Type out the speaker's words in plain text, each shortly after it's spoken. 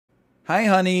Hi,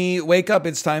 honey. Wake up.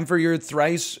 It's time for your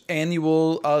thrice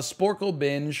annual Sporcle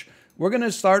binge. We're going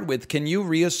to start with, can you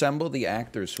reassemble the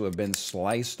actors who have been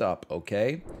sliced up,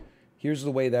 okay? Here's the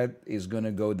way that is going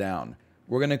to go down.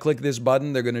 We're going to click this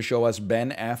button. They're going to show us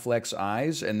Ben Affleck's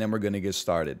eyes, and then we're going to get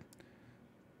started.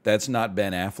 That's not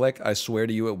Ben Affleck. I swear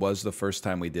to you it was the first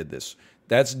time we did this.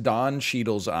 That's Don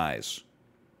Cheadle's eyes.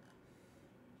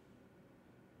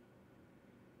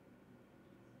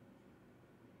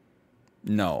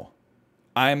 No.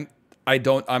 I'm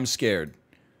scared.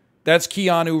 That's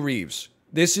Keanu Reeves.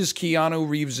 This is Keanu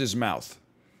Reeves's mouth.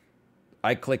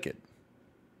 I click it.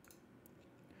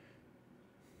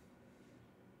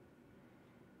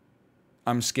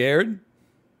 I'm scared.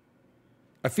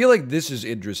 I feel like this is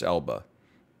Idris Elba.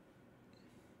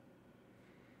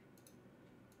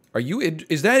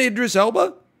 Is that Idris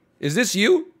Elba? Is this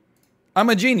you? I'm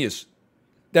a genius.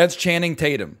 That's Channing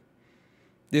Tatum.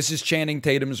 This is Channing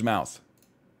Tatum's mouth.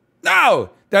 No!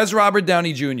 That's Robert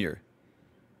Downey Jr.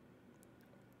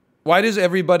 Why does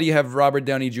everybody have Robert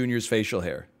Downey Jr.'s facial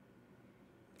hair?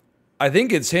 I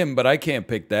think it's him, but I can't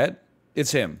pick that.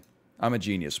 It's him. I'm a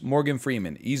genius. Morgan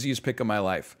Freeman. Easiest pick of my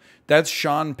life. That's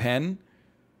Sean Penn.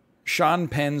 Sean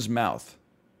Penn's mouth.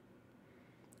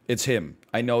 It's him.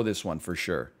 I know this one for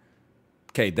sure.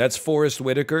 Okay, that's Forrest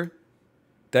Whitaker.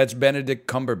 That's Benedict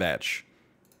Cumberbatch.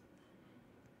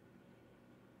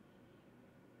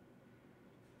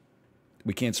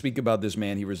 We can't speak about this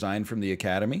man. He resigned from the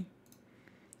Academy.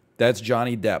 That's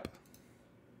Johnny Depp.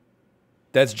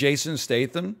 That's Jason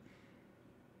Statham.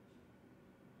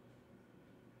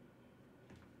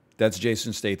 That's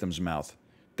Jason Statham's mouth.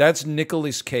 That's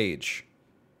Nicolas Cage.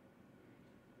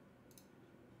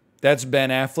 That's Ben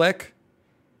Affleck.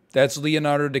 That's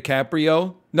Leonardo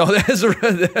DiCaprio. No,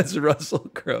 that's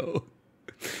Russell Crowe.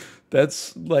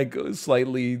 That's like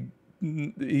slightly...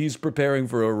 He's preparing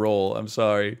for a role. I'm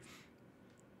sorry.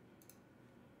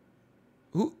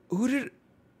 Who did...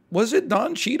 Was it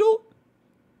Don Cheadle?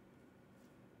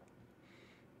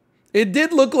 It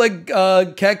did look like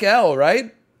Kekel,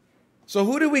 right? So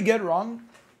who did we get wrong?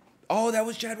 Oh, that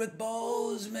was Chadwick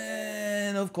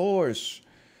Boseman, of course.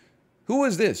 Who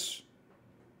was this?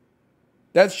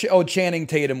 That's Channing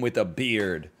Tatum with a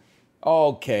beard.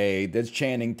 Okay, that's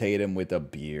Channing Tatum with a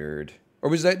beard. Or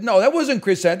was that... No, that wasn't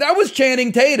Chris Evans. That was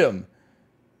Channing Tatum.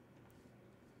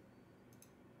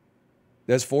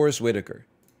 That's Forrest Whitaker.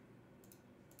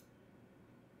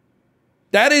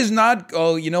 That is not...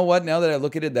 Oh, you know what? Now that I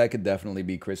look at it, that could definitely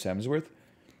be Chris Hemsworth.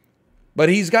 But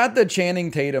he's got the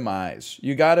Channing Tatum eyes.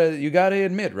 You gotta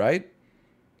admit, right?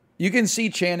 You can see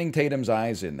Channing Tatum's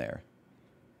eyes in there.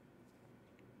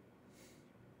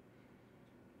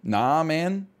 Nah,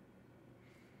 man.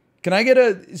 Can I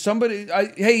get somebody...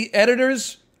 hey,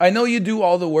 editors, I know you do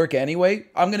all the work anyway.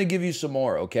 I'm going to give you some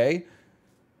more, okay?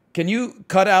 Can you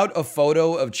cut out a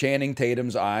photo of Channing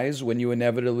Tatum's eyes when you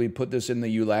inevitably put this in the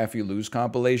You Laugh, You Lose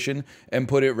compilation and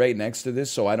put it right next to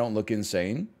this so I don't look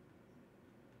insane?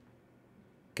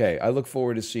 Okay, I look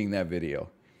forward to seeing that video.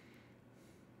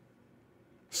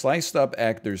 Sliced Up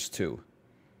Actors 2.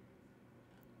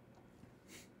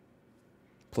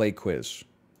 Play quiz.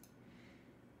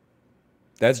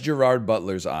 That's Gerard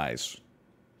Butler's eyes.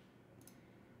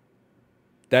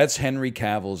 That's Henry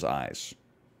Cavill's eyes.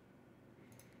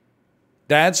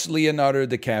 That's Leonardo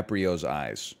DiCaprio's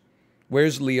eyes.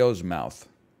 Where's Leo's mouth?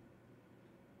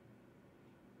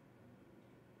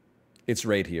 It's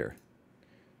right here.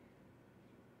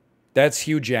 That's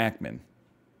Hugh Jackman.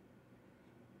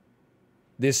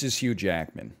 This is Hugh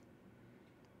Jackman.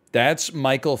 That's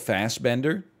Michael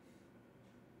Fassbender.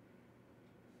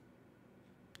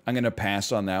 I'm going to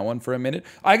pass on that one for a minute.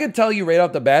 I can tell you right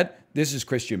off the bat, this is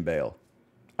Christian Bale.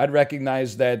 I'd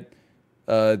recognize that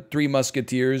Three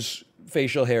Musketeers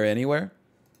facial hair anywhere.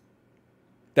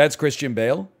 That's Christian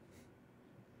Bale.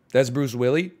 That's Bruce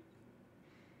Willis.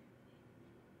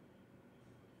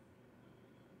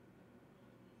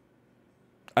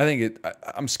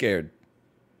 I'm scared.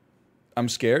 I'm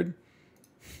scared.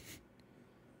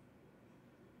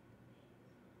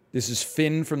 This is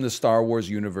Finn from the Star Wars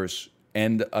universe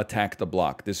and Attack the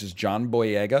Block. This is John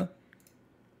Boyega.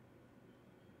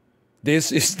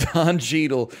 This is Don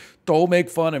Cheadle. Don't make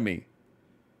fun of me.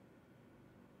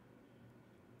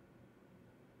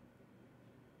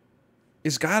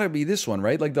 It's got to be this one,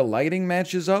 right? Like the lighting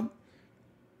matches up.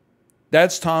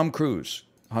 That's Tom Cruise,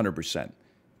 100%.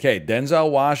 Okay,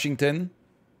 Denzel Washington.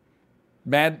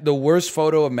 The worst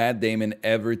photo of Matt Damon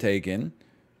ever taken.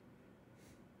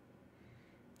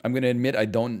 I'm going to admit I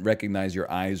don't recognize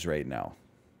your eyes right now.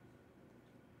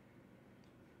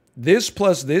 This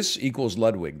plus this equals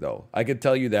Ludwig, though. I could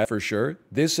tell you that for sure.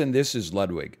 This and this is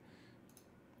Ludwig.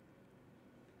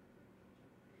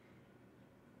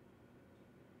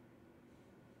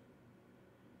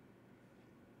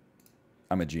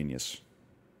 I'm a genius.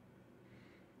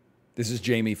 This is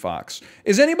Jamie Foxx.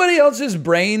 Is anybody else's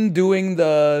brain doing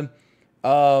the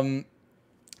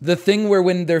thing where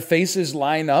when their faces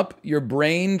line up, your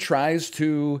brain tries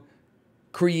to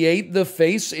create the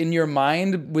face in your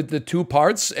mind with the two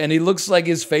parts, and he looks like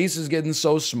his face is getting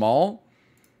so small?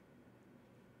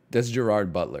 That's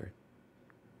Gerard Butler.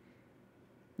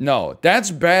 No,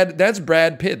 that's Brad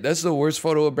Pitt. That's the worst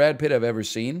photo of Brad Pitt I've ever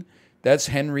seen. That's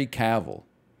Henry Cavill.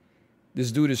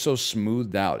 This dude is so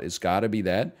smoothed out. It's got to be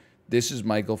that. This is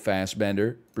Michael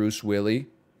Fassbender, Bruce Willis.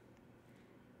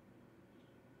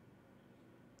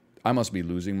 I must be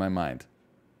losing my mind.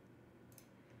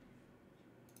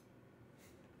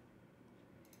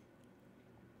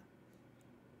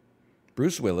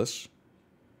 Bruce Willis,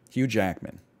 Hugh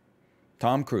Jackman,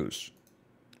 Tom Cruise,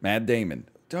 Matt Damon.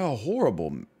 Oh,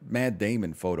 horrible Matt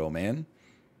Damon photo, man.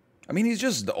 I mean, he's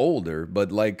just older,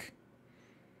 but like,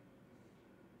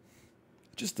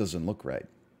 it just doesn't look right.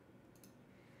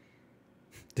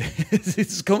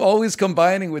 It's always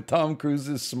combining with Tom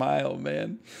Cruise's smile,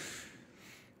 man.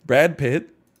 Brad Pitt,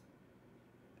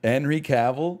 Henry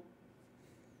Cavill,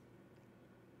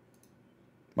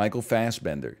 Michael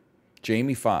Fassbender,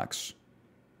 Jamie Foxx,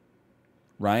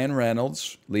 Ryan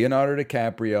Reynolds, Leonardo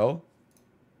DiCaprio.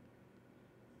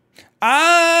 Oh!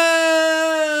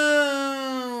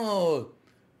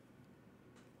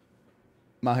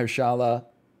 Mahershala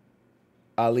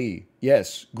Ali.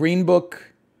 Yes. Green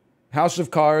Book, House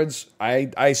of Cards.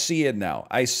 I see it now.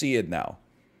 I see it now.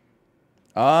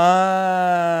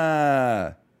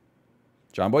 Ah.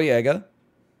 John Boyega.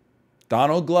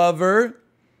 Donald Glover.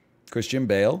 Christian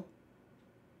Bale.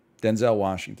 Denzel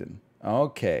Washington.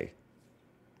 Okay.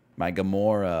 My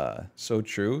Gamora. So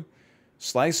true.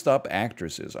 Sliced up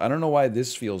actresses. I don't know why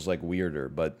this feels like weirder,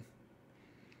 but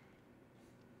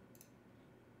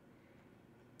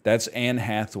that's Anne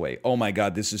Hathaway. Oh my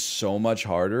God, this is so much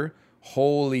harder.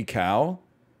 Holy cow.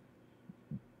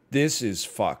 This is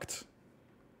fucked.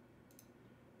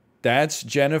 That's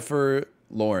Jennifer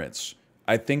Lawrence.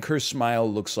 I think her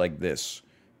smile looks like this.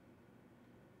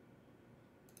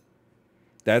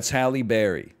 That's Halle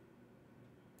Berry.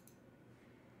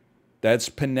 That's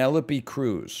Penelope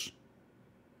Cruz.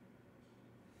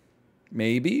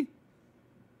 Maybe?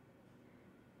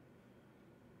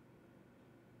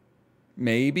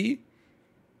 Maybe?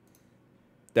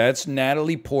 That's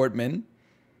Natalie Portman.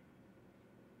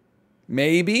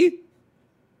 Maybe?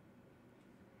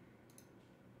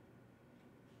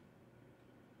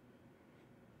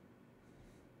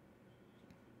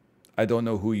 I don't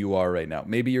know who you are right now.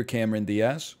 Maybe you're Cameron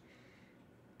Diaz?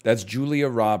 That's Julia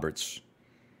Roberts.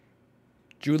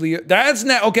 Julia, that's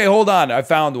okay, hold on. I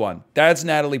found one. That's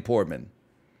Natalie Portman.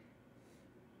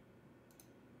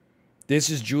 This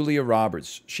is Julia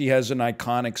Roberts. She has an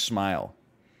iconic smile.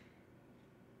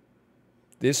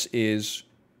 This is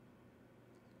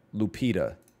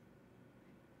Lupita.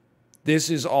 This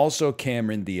is also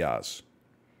Cameron Diaz.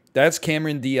 That's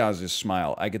Cameron Diaz's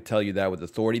smile. I could tell you that with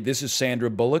authority. This is Sandra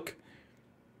Bullock.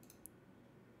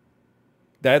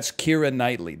 That's Keira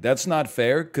Knightley. That's not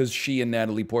fair because she and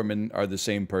Natalie Portman are the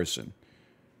same person.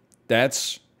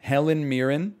 That's Helen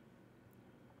Mirren.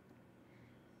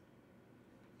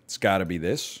 It's got to be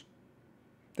this.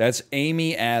 That's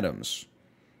Amy Adams.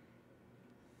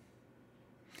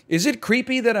 Is it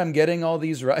creepy that I'm getting all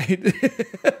these right?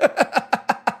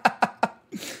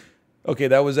 Okay,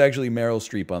 that was actually Meryl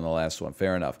Streep on the last one.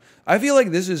 Fair enough. I feel like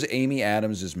this is Amy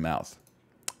Adams' mouth.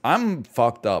 I'm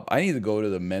fucked up. I need to go to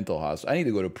the mental hospital. I need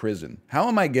to go to prison. How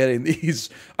am I getting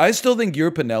these? I still think you're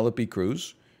Penelope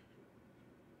Cruz.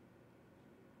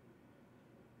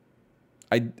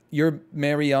 You're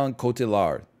Marion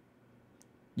Cotillard.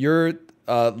 You're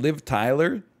Liv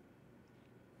Tyler.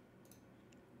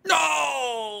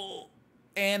 No!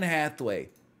 Anne Hathaway.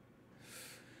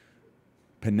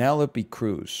 Penelope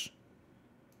Cruz.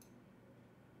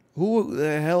 Who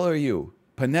the hell are you?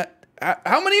 How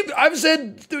many? I've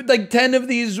said like 10 of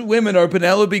these women are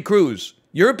Penelope Cruz.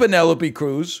 You're Penelope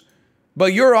Cruz,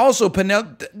 but you're also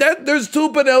there's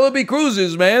two Penelope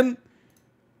Cruzes, man.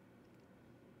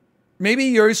 Maybe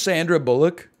you're Sandra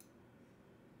Bullock.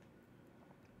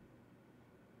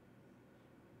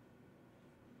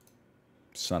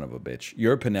 Son of a bitch.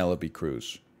 You're Penelope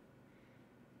Cruz.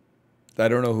 I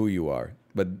don't know who you are,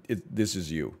 but this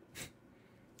is you.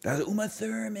 That's Uma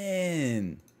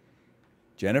Thurman.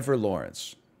 Jennifer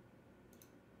Lawrence.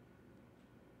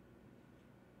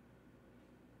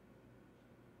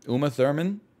 Uma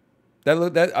Thurman?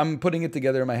 That I'm putting it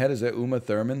together in my head. Is that Uma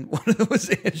Thurman? One of them was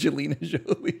Angelina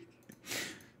Jolie.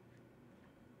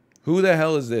 Who the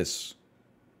hell is this?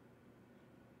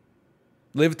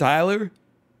 Liv Tyler?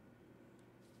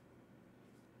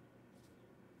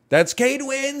 That's Kate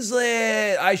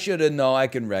Winslet. I should have known. I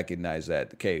can recognize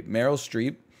that. Okay, Meryl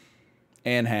Streep,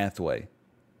 Anne Hathaway,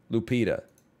 Lupita.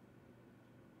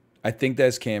 I think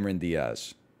that's Cameron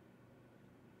Diaz.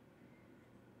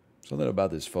 Something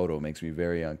about this photo makes me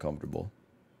very uncomfortable.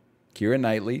 Keira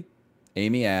Knightley,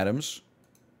 Amy Adams,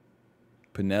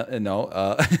 Natalie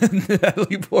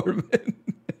Portman.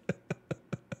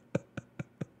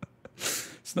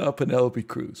 It's not Penelope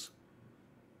Cruz.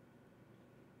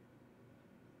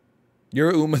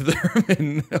 You're Uma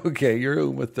Thurman. Okay, you're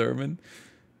Uma Thurman.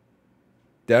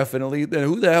 Definitely. Then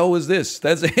who the hell was this?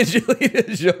 That's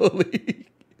Angelina Jolie.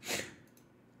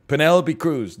 Penelope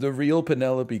Cruz. The real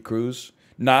Penelope Cruz.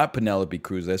 Not Penelope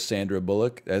Cruz. That's Sandra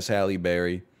Bullock. That's Halle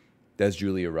Berry. That's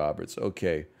Julia Roberts.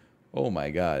 Okay. Oh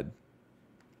my God.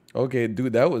 Okay,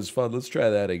 dude, that was fun. Let's try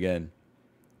that again.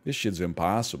 This shit's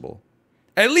impossible.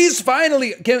 At least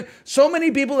finally, so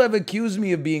many people have accused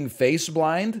me of being face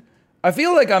blind. I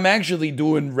feel like I'm actually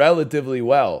doing relatively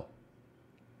well.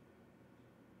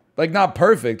 Like, not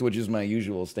perfect, which is my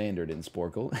usual standard in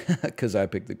Sporcle, because I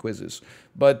pick the quizzes.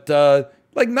 But,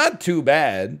 like, not too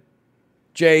bad.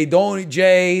 Jay,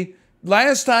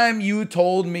 last time you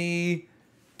told me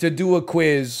to do a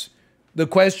quiz, the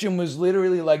question was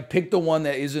literally like, pick the one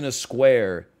that isn't a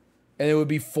square. And it would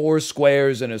be 4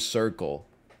 squares in a circle.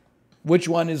 Which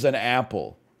one is an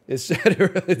apple?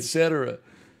 Etc., etc.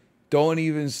 Don't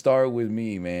even start with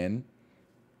me, man.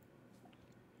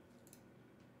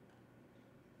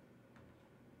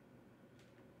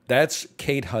 That's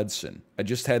Kate Hudson. I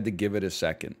just had to give it a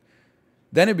second.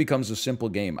 Then it becomes a simple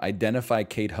game. Identify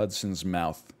Kate Hudson's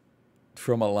mouth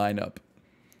from a lineup.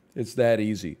 It's that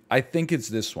easy. I think it's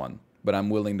this one, but I'm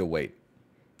willing to wait.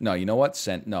 No, you know what?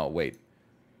 No, wait.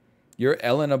 You're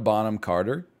Helena Bonham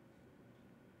Carter.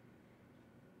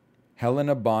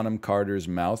 Helena Bonham Carter's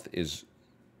mouth is...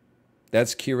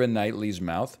 That's Keira Knightley's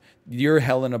mouth. You're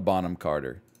Helena Bonham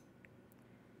Carter.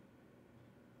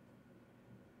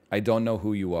 I don't know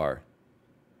who you are.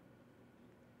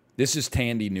 This is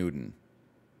Tandy Newton.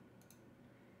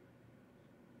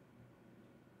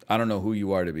 I don't know who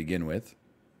you are to begin with.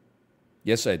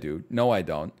 Yes, I do. No, I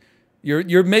don't.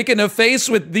 You're making a face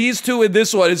with these two and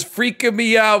this one. It's freaking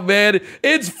me out, man.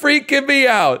 It's freaking me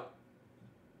out.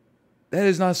 That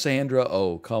is not Sandra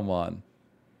Oh, come on.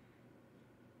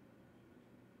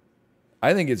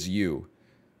 I think it's you.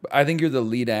 I think you're the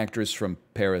lead actress from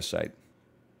Parasite.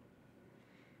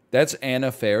 That's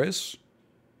Anna Faris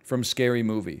from Scary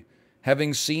Movie.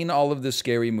 Having seen all of the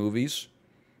Scary Movies,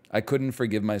 I couldn't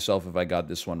forgive myself if I got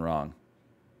this one wrong.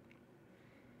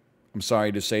 I'm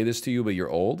sorry to say this to you, but you're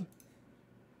old.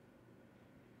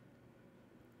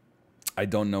 I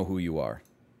don't know who you are.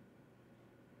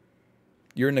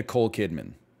 You're Nicole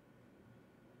Kidman.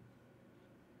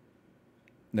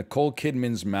 Nicole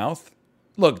Kidman's mouth.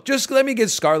 Look, just let me get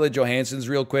Scarlett Johansson's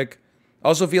real quick. I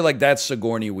also feel like that's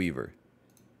Sigourney Weaver.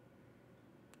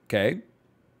 Okay.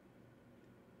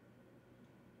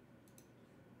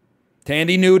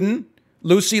 Tandy Newton.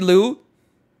 Lucy Liu.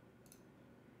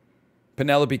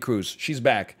 Penelope Cruz. She's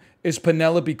back. It's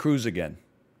Penelope Cruz again.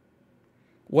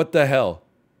 What the hell?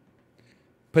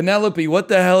 Penelope, what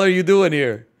the hell are you doing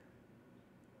here?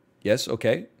 Yes,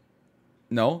 okay.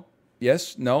 No.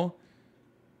 Yes, no.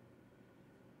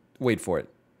 Wait for it.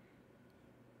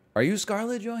 Are you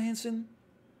Scarlett Johansson?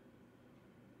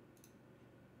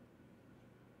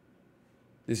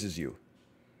 This is you.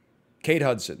 Kate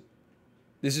Hudson.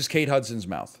 This is Kate Hudson's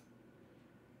mouth.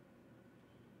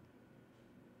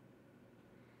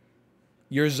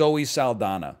 You're Zoe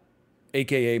Saldana,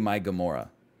 a.k.a. my Gamora.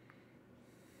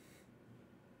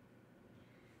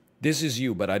 This is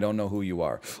you, but I don't know who you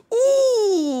are.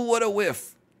 Ooh, what a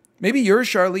whiff. Maybe you're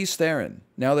Charlize Theron.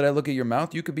 Now that I look at your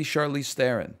mouth, you could be Charlize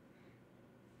Theron.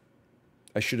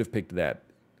 I should have picked that.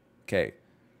 Okay.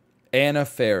 Anna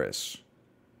Faris.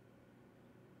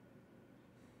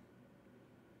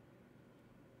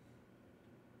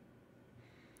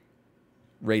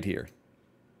 Right here.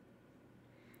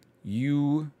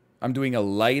 I'm doing a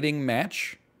lighting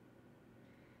match.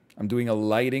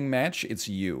 It's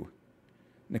you.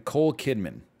 Nicole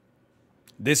Kidman.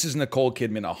 This is Nicole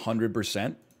Kidman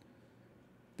 100%.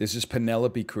 This is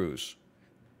Penelope Cruz.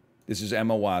 This is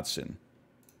Emma Watson.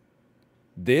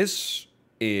 This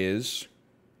is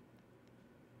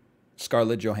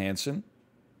Scarlett Johansson.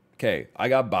 Okay, I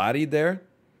got bodied there.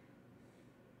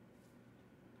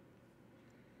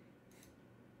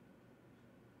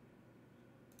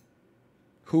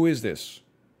 Who is this?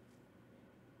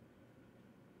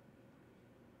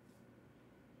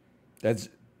 That's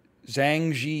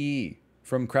Zhang Ziyi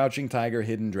from Crouching Tiger,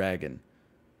 Hidden Dragon.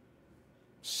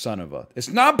 Son of a... It's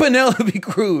not Penelope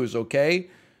Cruz, okay?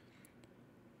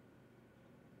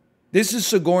 This is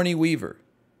Sigourney Weaver.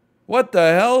 What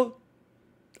the hell?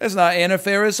 That's not Anna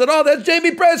Faris at all. That's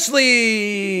Jamie Presley.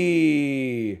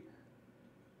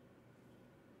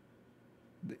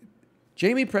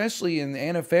 Jamie Presley and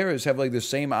Anna Faris have like the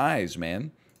same eyes,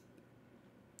 man.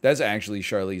 That's actually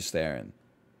Charlize Theron.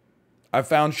 I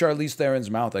found Charlize Theron's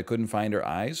mouth. I couldn't find her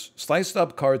eyes. Sliced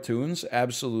up cartoons?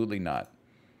 Absolutely not.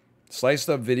 Sliced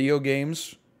up video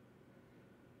games?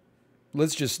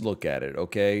 Let's just look at it,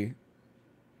 okay?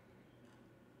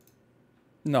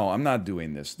 No, I'm not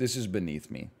doing this. This is beneath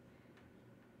me.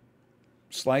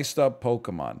 Sliced up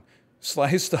Pokemon.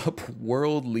 Sliced up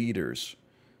world leaders.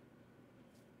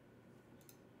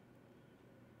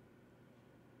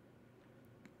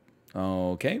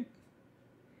 Okay.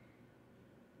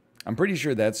 I'm pretty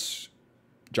sure that's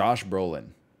Josh Brolin.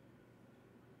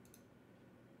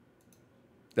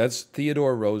 That's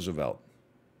Theodore Roosevelt.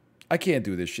 I can't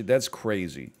do this shit. That's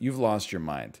crazy. You've lost your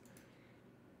mind.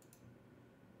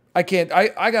 I can't.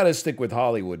 I gotta stick with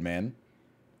Hollywood, man.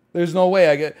 There's no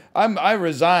way I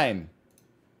resign.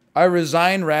 I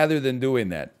resign rather than doing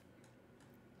that.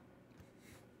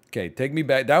 Okay, take me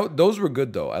back. Those were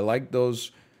good though. I like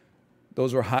those.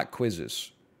 Those were hot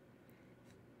quizzes.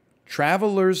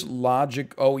 Traveler's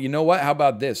Logic. Oh, you know what? How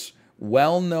about this?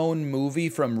 Well-known movie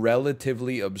from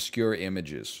relatively obscure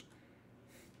images.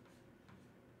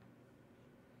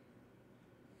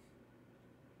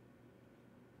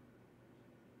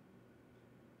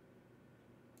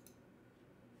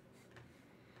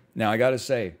 Now, I gotta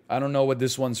say, I don't know what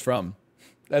this one's from.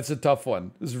 That's a tough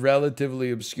one. This is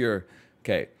relatively obscure.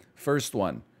 Okay, first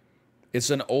one. It's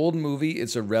an old movie.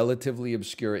 It's a relatively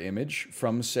obscure image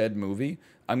from said movie.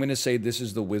 I'm going to say this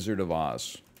is The Wizard of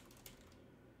Oz.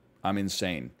 I'm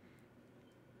insane.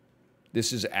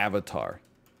 This is Avatar.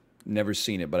 Never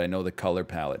seen it, but I know the color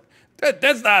palette.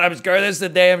 That's not obscure. That's the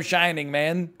damn Shining,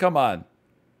 man. Come on.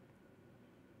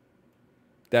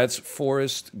 That's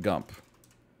Forrest Gump.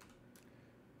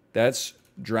 That's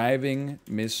Driving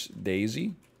Miss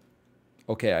Daisy.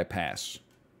 Okay, I pass.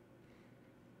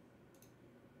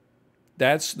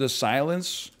 That's The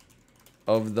Silence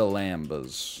of the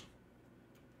Lambs.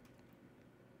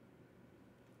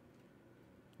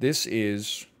 This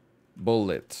is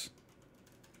Bullet.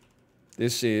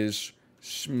 This is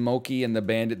Smokey and the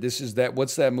Bandit. This is that.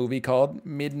 What's that movie called?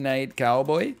 Midnight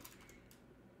Cowboy.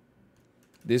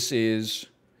 This is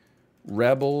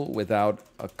Rebel Without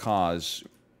a Cause.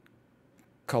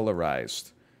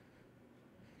 Colorized.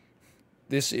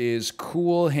 This is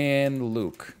Cool Hand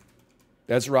Luke.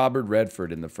 That's Robert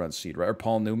Redford in the front seat, right? Or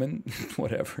Paul Newman?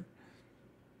 Whatever.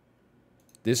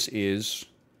 This is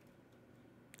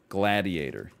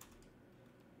Gladiator.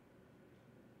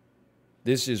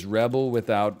 This is Rebel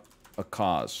Without a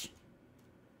Cause.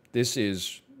 This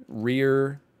is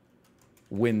Rear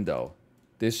Window.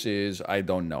 This is, I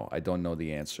don't know. I don't know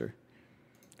the answer.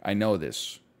 I know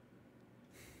this.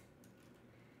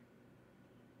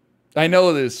 I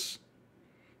know this.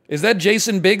 Is that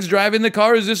Jason Biggs driving the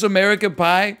car? Is this American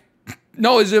Pie?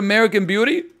 No, is it American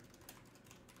Beauty?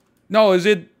 No, is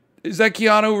that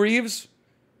Keanu Reeves?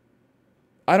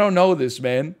 I don't know this,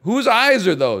 man. Whose eyes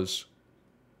are those?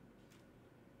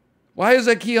 Why is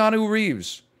that Keanu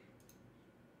Reeves?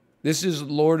 This is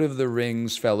Lord of the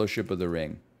Rings, Fellowship of the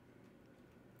Ring.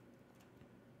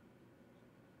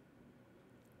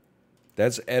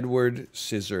 That's Edward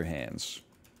Scissorhands.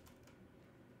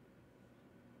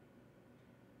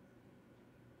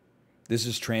 This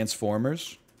is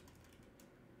Transformers.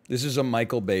 This is a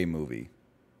Michael Bay movie.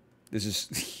 This is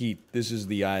Heat. This is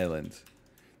The Island.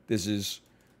 This is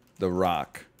The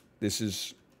Rock. This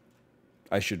is...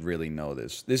 I should really know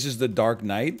this. This is The Dark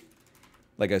Knight.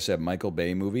 Like I said, Michael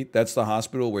Bay movie. That's the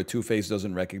hospital where Two-Face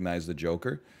doesn't recognize the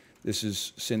Joker. This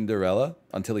is Cinderella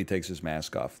until he takes his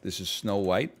mask off. This is Snow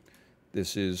White.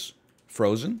 This is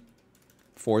Frozen.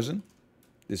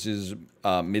 This is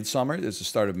Midsummer. This is the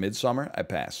start of Midsummer. I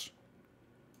pass.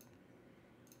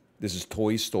 This is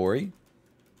Toy Story.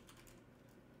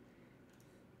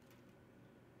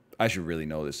 I should really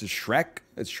know this. This is Shrek.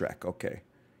 It's Shrek. Okay.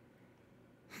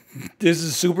 This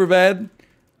is Superbad.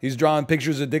 He's drawing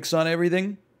pictures of dicks on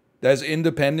everything. That's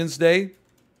Independence Day.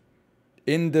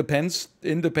 Independence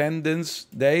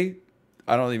Day.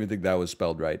 I don't even think that was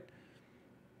spelled right.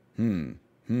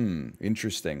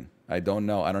 Interesting. I don't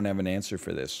know. I don't have an answer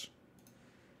for this.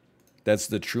 That's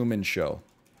The Truman Show.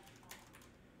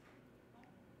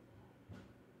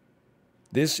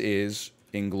 This is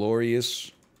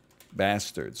Inglourious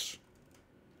Bastards.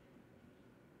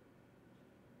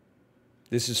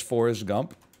 This is Forrest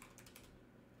Gump.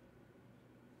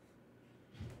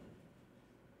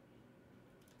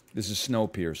 This is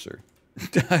Snowpiercer.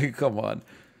 Come on.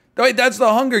 Oh, wait, that's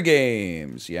the Hunger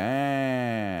Games.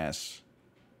 Yes.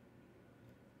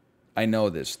 I know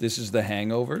this. This is The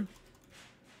Hangover.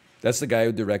 That's the guy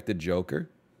who directed Joker.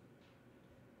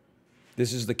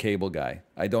 This is the cable guy.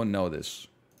 I don't know this.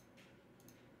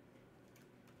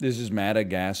 This is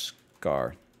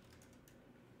Madagascar.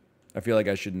 I feel like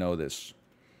I should know this.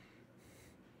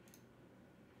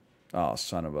 Oh,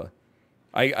 son of a...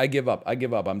 I give up. I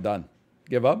give up. I'm done.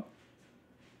 Give up?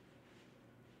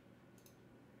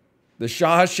 The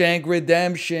Shawshank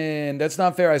Redemption. That's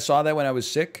not fair. I saw that when I was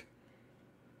sick.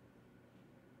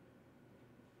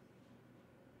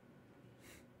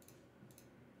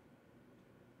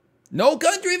 No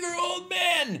Country for Old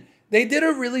Men. They did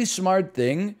a really smart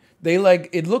thing. They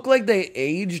it looked like they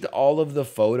aged all of the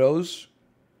photos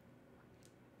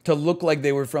to look like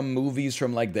they were from movies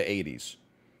from like the 80s.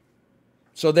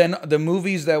 So then the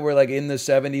movies that were like in the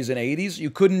 70s and 80s, you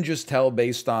couldn't just tell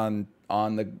based on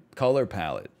the color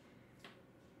palette.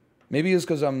 Maybe it's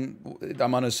because I'm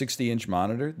on a 60-inch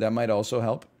monitor. That might also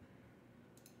help.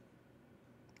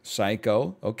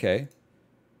 Psycho. Okay.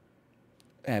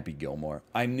 Happy Gilmore.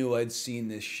 I knew I'd seen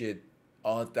this shit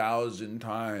 1,000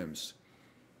 times.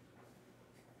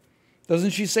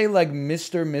 Doesn't she say like,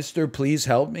 Mister, please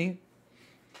help me?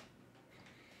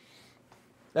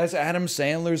 That's Adam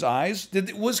Sandler's eyes?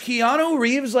 Was Keanu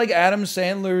Reeves like Adam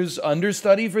Sandler's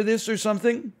understudy for this or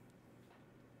something?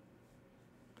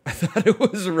 I thought it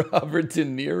was Robert De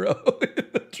Niro in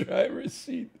the driver's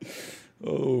seat.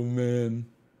 Oh, man.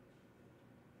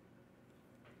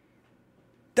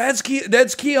 That's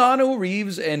Keanu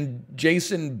Reeves and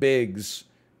Jason Biggs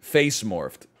face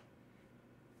morphed.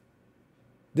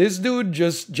 This dude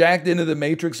just jacked into the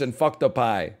Matrix and fucked a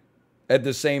pie at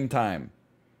the same time.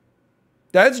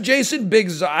 That's Jason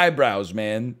Biggs' eyebrows,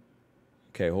 man.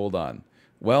 Okay, hold on.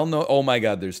 Well-known... Oh my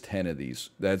God, there's 10 of these.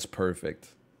 That's perfect.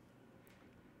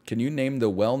 Can you name the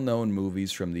well-known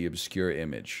movies from the obscure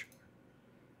image?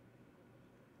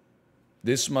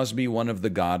 This must be one of the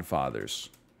Godfathers.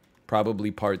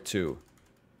 Probably part 2.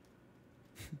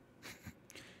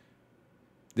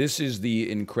 This is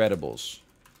The Incredibles.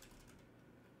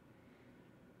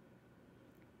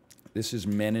 This is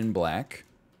Men in Black.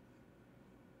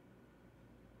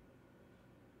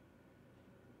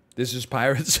 This is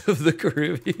Pirates of the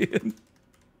Caribbean.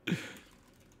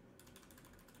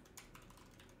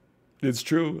 It's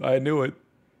true. I knew it.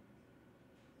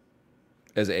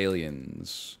 As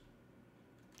Aliens.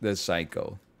 That's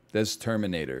Psycho. That's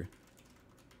Terminator.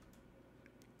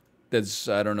 That's,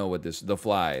 I don't know what this, The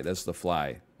Fly. That's The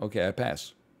Fly. Okay, I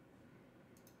pass.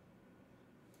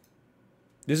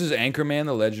 This is Anchorman,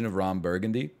 The Legend of Ron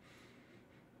Burgundy.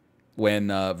 When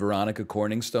Veronica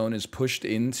Corningstone is pushed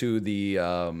into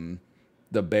the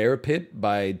bear pit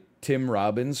by Tim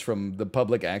Robbins from the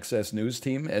public access news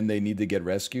team, and they need to get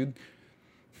rescued.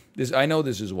 I know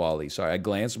this is Wall-E. Sorry, I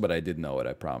glanced, but I did know it,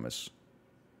 I promise.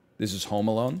 This is Home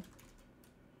Alone.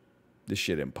 This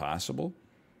shit impossible.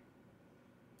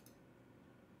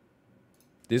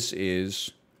 This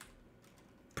is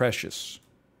Precious.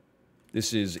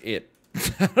 This is It.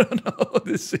 I don't know.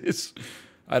 This is...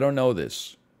 I don't know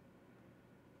this.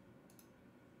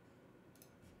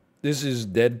 This is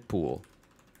Deadpool.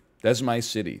 That's My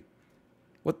City.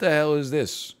 What the hell is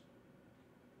this?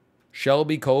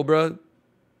 Shelby Cobra?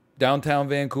 Downtown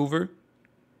Vancouver?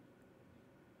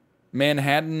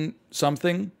 Manhattan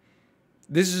something?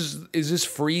 Is this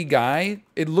Free Guy?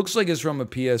 It looks like it's from a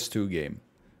PS2 game.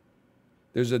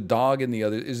 There's a dog in the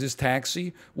other. Is this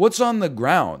Taxi? What's on the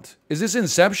ground? Is this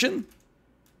Inception?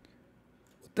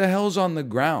 What the hell's on the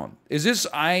ground? Is this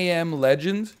I Am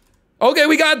Legend? Okay,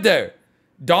 we got there.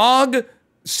 Dog,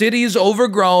 city's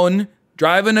overgrown,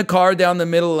 driving a car down the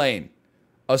middle lane.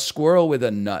 A squirrel with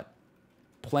a nut.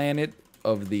 Planet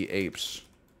of the Apes.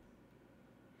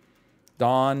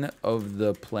 Dawn of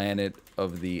the Planet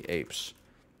of the Apes.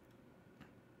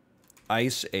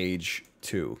 Ice Age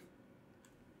 2.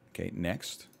 Okay,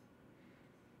 next.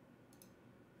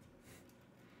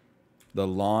 The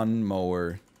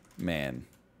Lawnmower Man.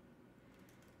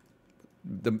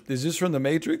 Is this from the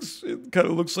Matrix? It kind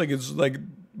of looks like it's like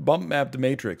bump mapped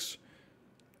Matrix.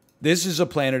 This is a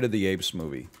Planet of the Apes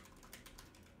movie.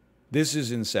 This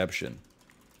is Inception.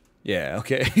 Yeah,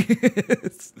 okay.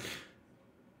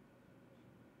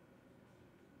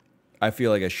 I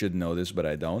feel like I should know this, but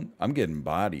I don't. I'm getting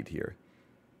bodied here.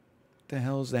 What the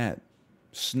hell is that?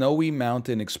 Snowy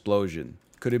Mountain Explosion.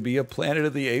 Could it be a Planet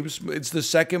of the Apes? It's the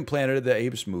second Planet of the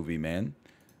Apes movie, man.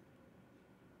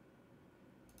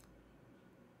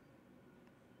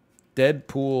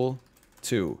 Deadpool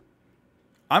 2.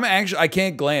 I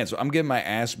can't glance. I'm getting my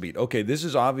ass beat. Okay, this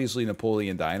is obviously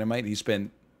Napoleon Dynamite. He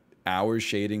spent hours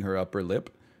shading her upper lip.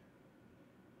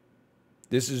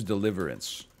 This is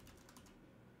Deliverance.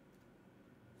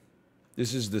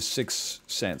 This is The Sixth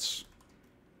Sense.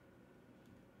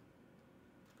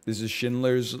 This is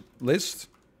Schindler's List.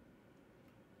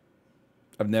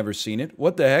 I've never seen it.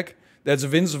 What the heck? That's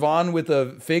Vince Vaughn with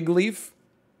a fig leaf?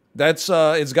 That's,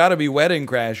 it's gotta be Wedding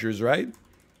Crashers, right?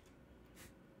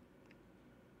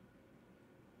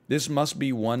 This must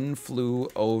be One Flew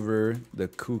Over the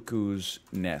Cuckoo's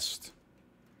Nest.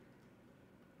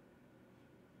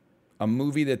 A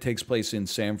movie that takes place in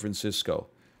San Francisco.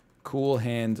 Cool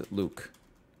Hand Luke.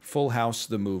 Full House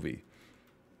the movie.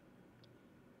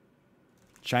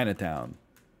 Chinatown.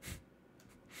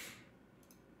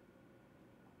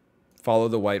 Follow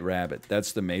the White Rabbit.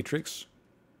 That's The Matrix.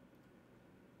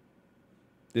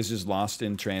 This is Lost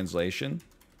in Translation.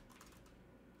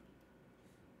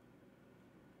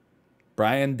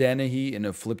 Brian Dennehy in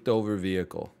a flipped over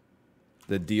vehicle.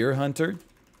 The Deer Hunter.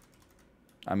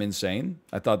 I'm insane.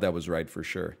 I thought that was right for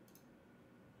sure.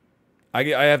 I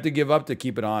have to give up to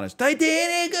keep it honest.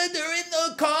 Titanic, they're in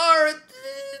the car.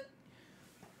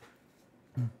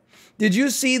 Did you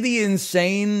see the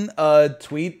insane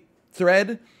tweet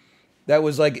thread that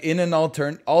was like in an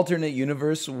alternate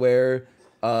universe where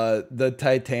the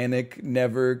Titanic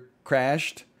never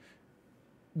crashed?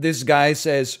 This guy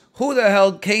says, "Who the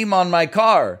hell came on my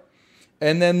car?"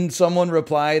 And then someone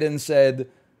replied and said,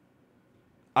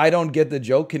 "I don't get the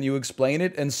joke. Can you explain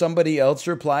it?" And somebody else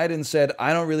replied and said,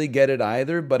 "I don't really get it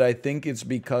either, but I think it's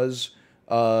because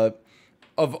of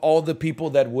all the people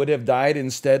that would have died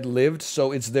instead lived,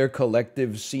 so it's their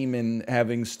collective semen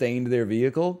having stained their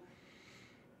vehicle."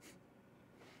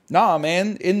 Nah,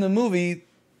 man. In the movie,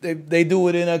 they do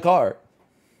it in a car.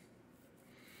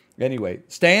 Anyway,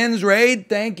 Stans Raid.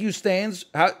 Thank you, Stans.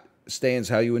 Stans,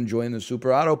 how you enjoying the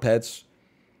Super Auto Pets?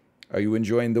 Are you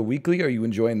enjoying the weekly? Are you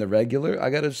enjoying the regular? I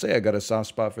gotta say, I got a soft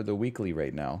spot for the weekly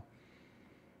right now.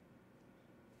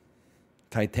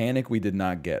 Titanic, we did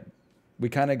not get. We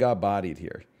kind of got bodied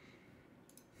here.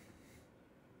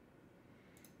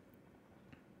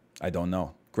 I don't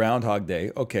know. Groundhog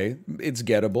Day. Okay, it's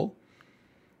gettable.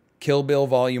 Kill Bill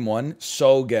Volume 1.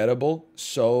 So gettable.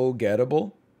 So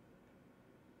gettable.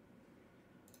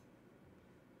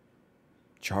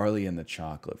 Charlie and the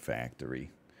Chocolate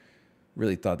Factory.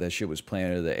 Really thought that shit was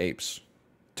Planet of the Apes.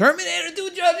 Terminator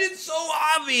 2 Judge, it's so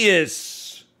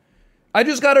obvious. I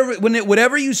just gotta,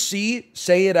 whatever you see,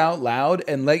 say it out loud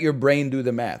and let your brain do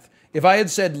the math. If I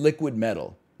had said Liquid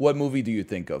Metal, what movie do you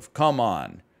think of? Come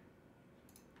on.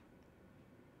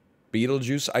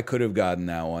 Beetlejuice, I could have gotten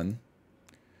that one.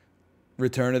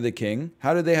 Return of the King.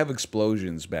 How did they have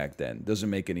explosions back then?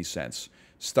 Doesn't make any sense.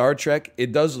 Star Trek,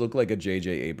 it does look like a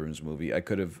J.J. Abrams movie. I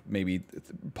could have maybe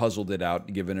puzzled it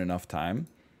out given enough time.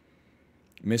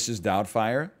 Mrs.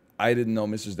 Doubtfire. I didn't know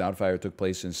Mrs. Doubtfire took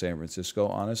place in San Francisco,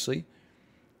 honestly.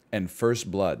 And First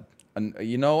Blood. And,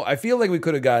 you know, I feel like we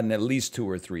could have gotten at least 2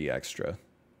 or 3 extra.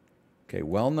 Okay,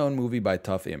 well-known movie by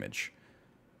Tough Image.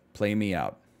 Play Me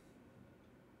Out.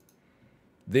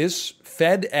 This,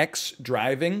 FedEx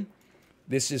driving,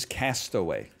 this is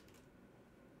Castaway.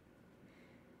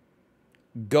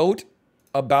 Goat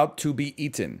about to be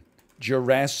eaten.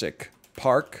 Jurassic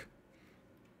Park.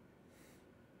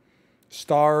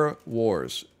 Star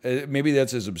Wars. Maybe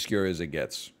that's as obscure as it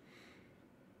gets.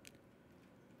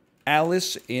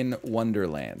 Alice in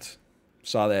Wonderland.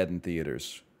 Saw that in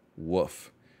theaters. Woof.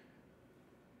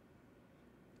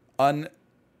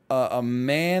 A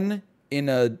man in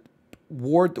a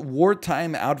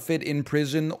wartime outfit in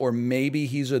prison, or maybe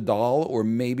he's a doll, or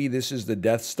maybe this is the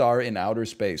Death Star in outer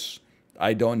space.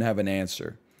 I don't have an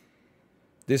answer.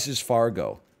 This is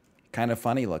Fargo. Kind of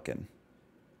funny looking.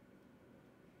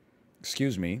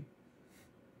 Excuse me.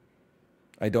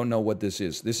 I don't know what this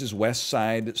is. This is West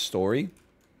Side Story.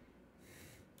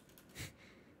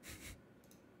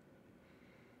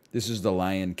 This is The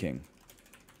Lion King.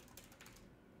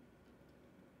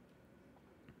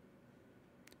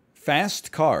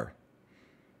 Fast Car.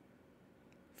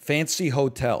 Fancy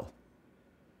Hotel.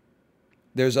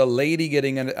 There's a lady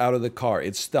getting out of the car.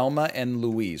 It's Thelma and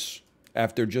Louise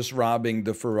after just robbing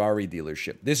the Ferrari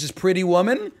dealership. This is Pretty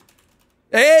Woman.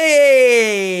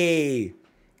 Hey!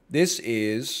 This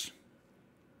is...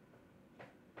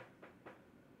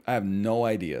 I have no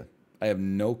idea. I have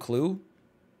no clue.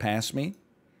 Pass me.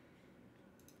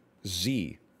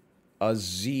 Z. A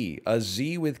Z. A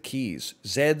Z with keys.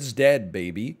 Zed's dead,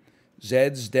 baby.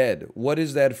 Zed's dead. What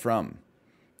is that from?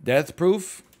 Death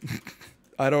Proof?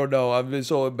 I don't know. I'm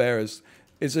so embarrassed.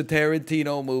 It's a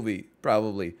Tarantino movie,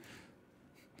 probably.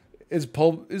 Is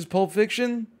Pulp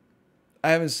Fiction?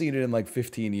 I haven't seen it in like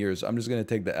 15 years. I'm just going to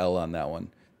take the L on that one.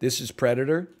 This is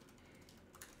Predator.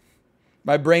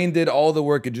 My brain did all the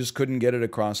work. It just couldn't get it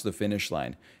across the finish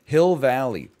line. Hill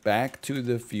Valley. Back to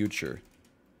the Future.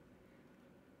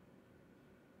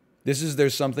 This is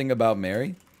There's Something About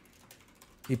Mary.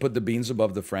 He put the beans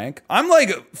above the Frank. I'm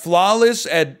like flawless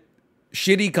at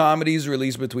shitty comedies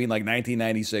released between like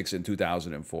 1996 and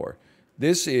 2004.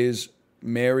 This is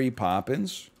Mary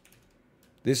Poppins.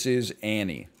 This is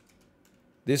Annie.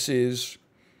 This is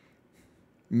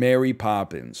Mary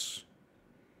Poppins.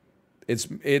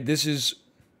 This is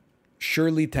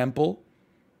Shirley Temple.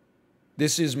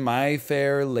 This is My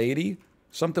Fair Lady.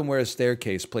 Something where a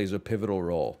staircase plays a pivotal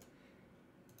role.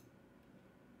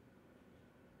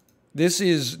 This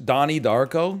is Donnie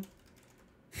Darko.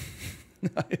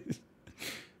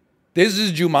 This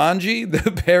is Jumanji,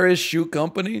 the Paris Shoe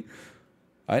Company.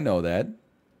 I know that.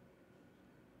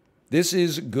 This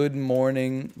is Good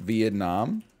Morning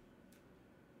Vietnam.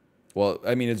 Well,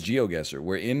 I mean, it's GeoGuessr.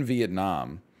 We're in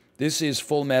Vietnam. This is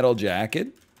Full Metal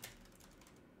Jacket.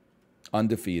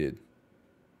 Undefeated.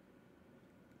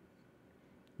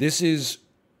 This is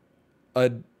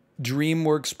a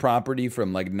DreamWorks property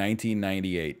from like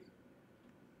 1998.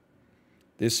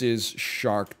 This is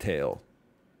Shark Tale.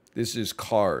 This is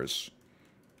Cars.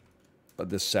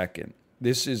 The second.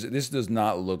 This does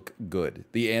not look good.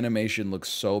 The animation looks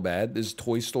so bad. This is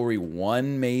Toy Story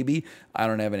 1, maybe. I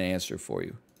don't have an answer for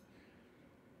you.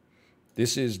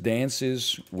 This is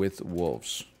Dances with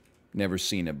Wolves. Never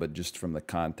seen it, but just from the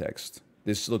context.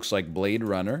 This looks like Blade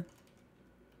Runner.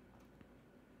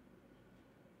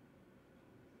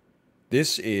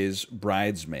 This is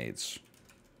Bridesmaids.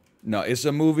 No, it's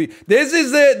a movie. This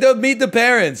is the Meet the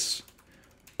Parents.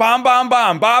 Bomb, bomb,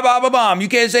 bomb. Bomb, bomb, bomb, bomb. You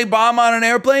can't say bomb on an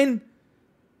airplane?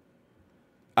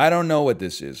 I don't know what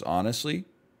this is, honestly.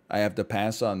 I have to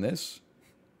pass on this.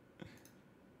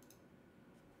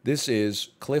 This is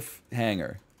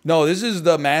Cliffhanger. No, this is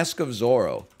The Mask of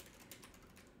Zorro.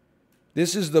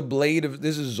 This is the Blade of...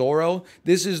 This is Zorro.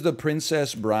 This is The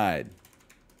Princess Bride.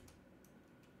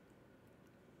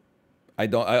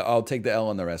 I'll take the L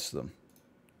on the rest of them.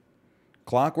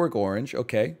 Clockwork Orange.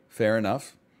 Okay, fair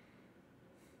enough.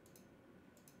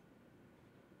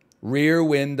 Rear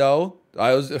Window.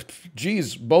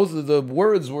 Geez, both of the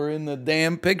words were in the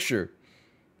damn picture.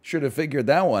 Should have figured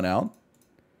that one out.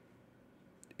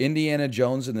 Indiana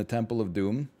Jones and the Temple of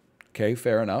Doom. Okay,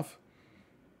 fair enough.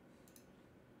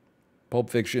 Pulp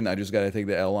Fiction, I just got to take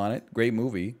the L on it. Great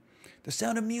movie. The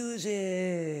Sound of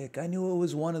Music. I knew it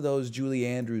was one of those Julie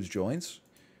Andrews joints.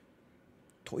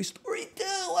 Toy Story 2.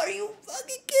 Are you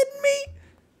fucking kidding me?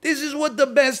 This is what the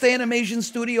best animation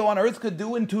studio on earth could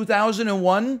do in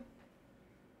 2001?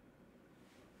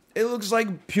 It looks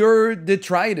like pure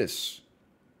detritus.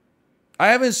 I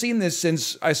haven't seen this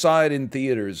since I saw it in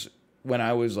theaters when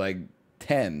I was like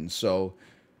 10, so...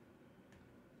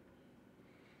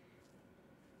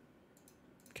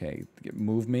 Okay,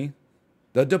 move me.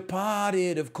 The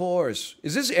Departed, of course.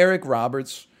 Is this Eric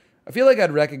Roberts? I feel like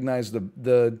I'd recognize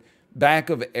the back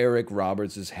of Eric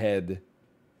Roberts' head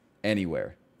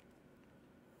anywhere.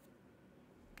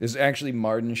 This is actually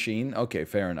Martin Sheen. Okay,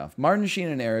 fair enough. Martin Sheen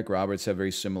and Eric Roberts have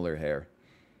very similar hair.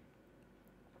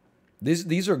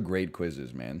 These are great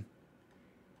quizzes, man.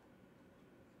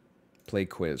 Play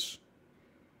quiz.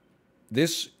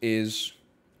 This is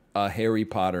a Harry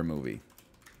Potter movie.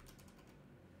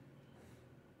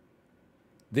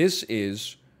 This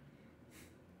is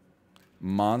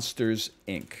Monsters,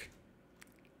 Inc.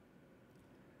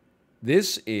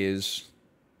 This is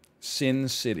Sin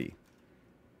City.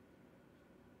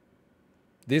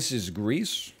 This is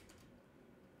Grease.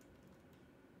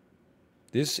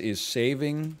 This is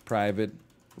Saving Private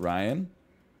Ryan.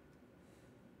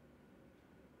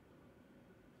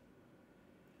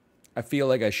 I feel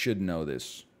like I should know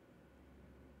this.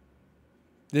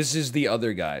 This is The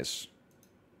Other Guys.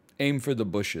 Aim for the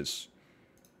bushes.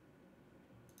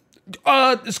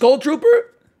 Skull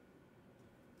Trooper?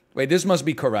 Wait, this must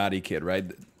be Karate Kid,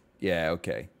 right? Yeah,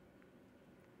 okay.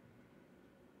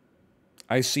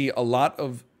 I see a lot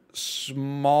of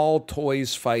small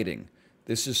toys fighting.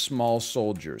 This is Small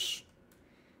Soldiers.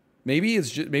 Maybe it's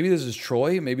just, maybe this is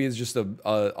Troy. Maybe it's just a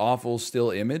awful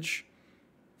still image.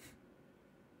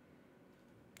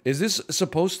 Is this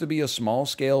supposed to be a small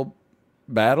scale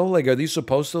battle? Like, are these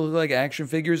supposed to look like action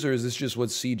figures, or is this just what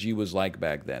CG was like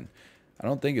back then? I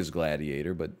don't think it's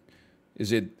Gladiator, but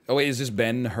is it... Oh, wait, is this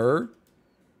Ben-Hur?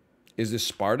 Is this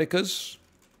Spartacus?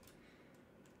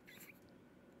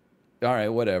 All right,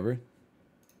 whatever.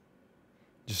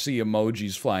 Just see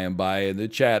emojis flying by in the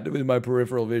chat with my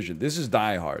peripheral vision. This is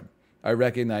Die Hard. I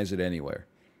recognize it anywhere.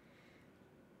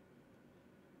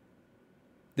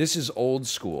 This is Old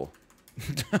School.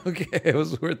 Okay, it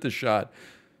was worth the shot.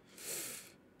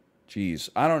 Jeez,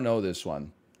 I don't know this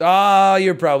one. Ah,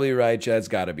 you're probably right, Chad. It's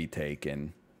got to be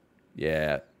Taken.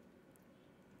 Yeah.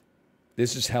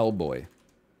 This is Hellboy.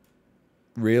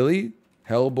 Really?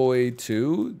 Hellboy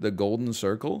 2? The Golden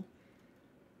Circle?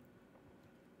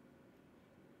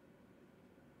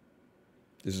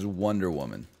 This is Wonder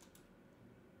Woman.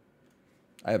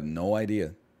 I have no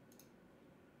idea.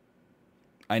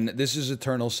 This is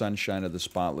Eternal Sunshine of the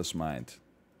Spotless Mind.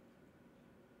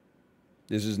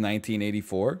 This is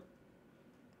 1984?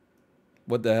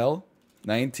 What the hell?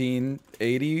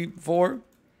 1984?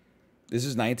 This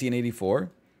is 1984?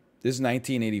 This is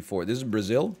 1984. This is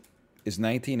Brazil? It's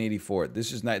 1984.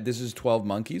 This is 12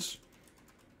 Monkeys?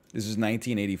 This is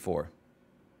 1984.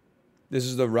 This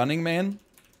is The Running Man?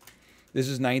 This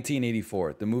is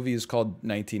 1984. The movie is called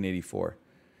 1984.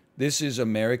 This is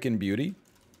American Beauty?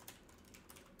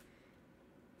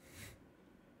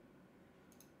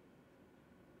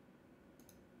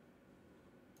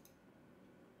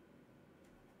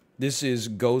 This is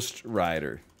Ghost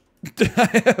Rider.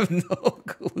 I have no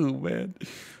clue, man.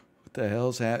 What the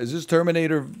hell's happening? Is this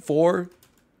Terminator 4?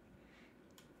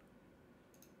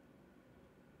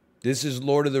 This is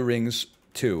Lord of the Rings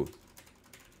 2.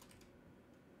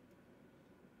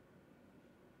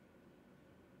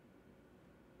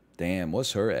 Damn,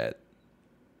 what's her at?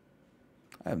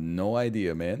 I have no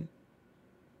idea, man.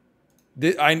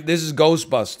 This is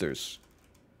Ghostbusters.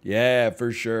 Yeah,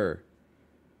 for sure.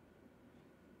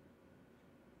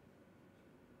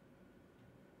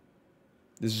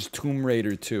 This is Tomb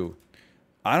Raider 2.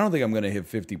 I don't think I'm going to hit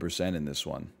 50% in this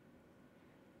one.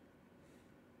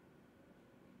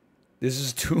 This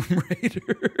is Tomb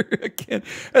Raider. I can't.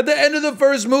 At the end of the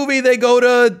first movie, they go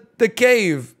to the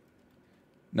cave.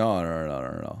 No.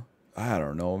 I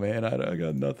don't know, man. I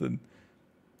got nothing.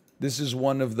 This is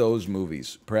one of those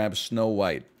movies. Perhaps Snow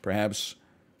White. Perhaps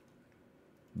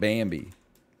Bambi.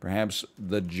 Perhaps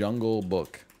The Jungle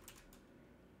Book.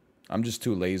 I'm just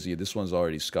too lazy. This one's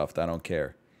already scuffed. I don't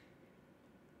care.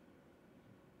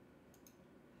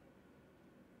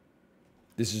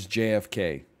 This is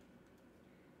JFK.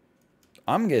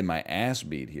 I'm getting my ass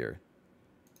beat here.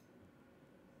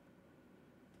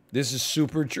 This is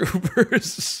Super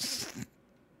Troopers.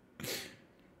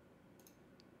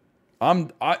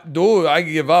 Dude, I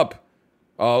give up.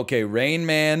 Oh, okay, Rain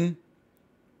Man.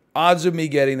 Odds of me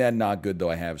getting that, not good, though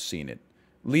I have seen it.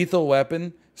 Lethal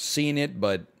Weapon, seen it,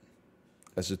 but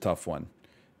that's a tough one.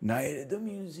 Night at the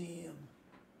Museum.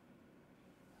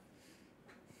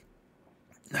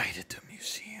 Night at the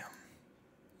Museum.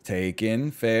 Taken,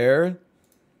 fair.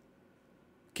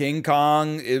 King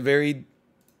Kong, a very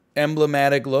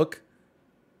emblematic look.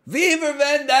 V for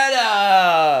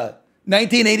Vendetta!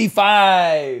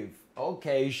 1985.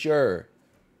 Okay, sure.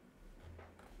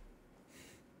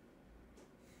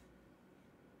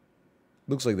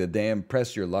 Looks like the damn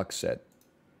Press Your Luck set.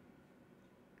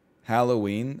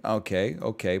 Halloween,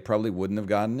 okay. Probably wouldn't have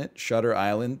gotten it. Shutter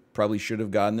Island, probably should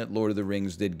have gotten it. Lord of the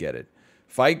Rings did get it.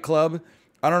 Fight Club,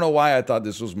 I don't know why I thought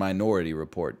this was Minority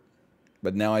Report.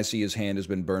 But now I see his hand has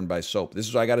been burned by soap. This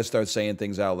is why I got to start saying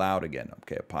things out loud again.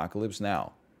 Okay, Apocalypse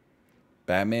Now.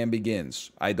 Batman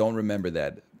Begins. I don't remember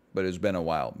that, but it's been a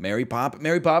while. Mary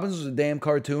Poppins was a damn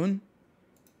cartoon?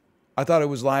 I thought it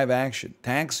was live action.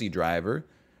 Taxi Driver.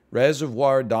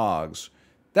 Reservoir Dogs.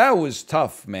 That was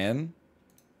tough, man.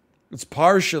 It's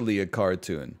partially a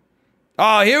cartoon.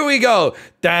 Oh, here we go.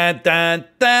 Dun, dun,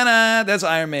 dun, dun. That's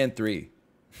Iron Man 3.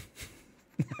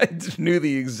 I just knew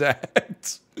the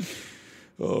exact.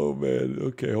 Oh, man.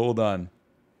 Okay, hold on.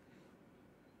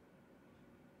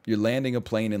 You're landing a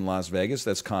plane in Las Vegas.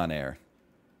 That's Con Air.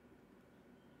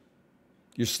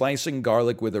 You're slicing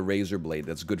garlic with a razor blade.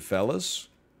 That's Goodfellas.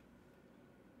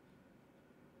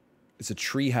 It's a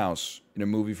treehouse in a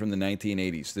movie from the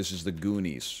 1980s. This is The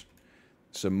Goonies.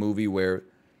 It's a movie where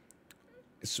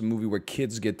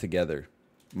kids get together.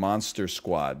 Monster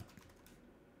Squad.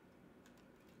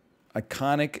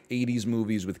 Iconic 80s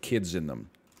movies with kids in them.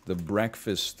 The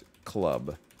Breakfast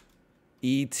Club.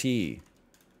 E.T.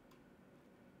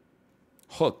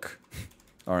 Hook.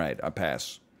 All right, I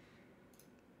pass.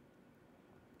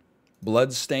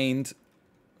 Bloodstained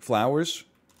Flowers.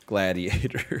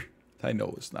 Gladiator. I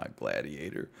know it's not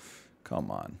Gladiator. Come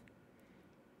on.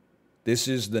 This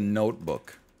is The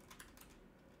Notebook.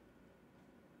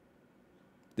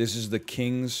 This is The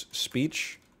King's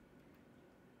Speech.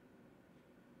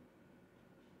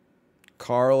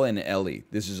 Carl and Ellie.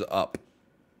 This is Up.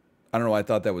 I don't know. I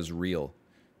thought that was real.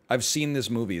 I've seen this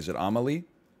movie. Is it Amelie?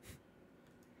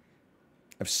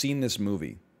 I've seen this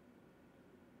movie.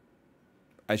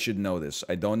 I should know this.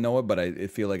 I don't know it, but I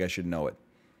feel like I should know it.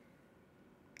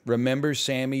 Remember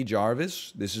Sammy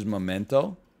Jarvis? This is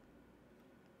Memento.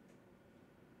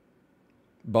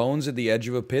 Bones at the Edge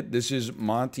of a Pit. This is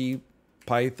Monty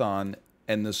Python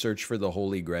and the Search for the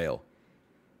Holy Grail.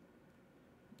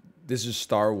 This is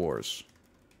Star Wars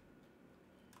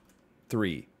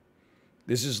 3.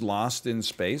 This is Lost in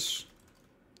Space.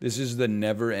 This is The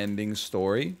Never-Ending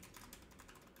Story.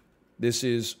 This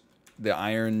is The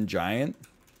Iron Giant.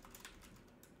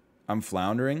 I'm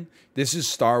floundering. This is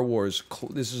Star Wars.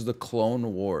 This is the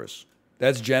Clone Wars.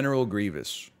 That's General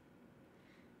Grievous.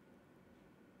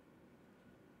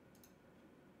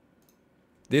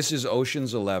 This is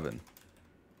Ocean's 11.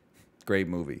 Great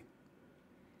movie.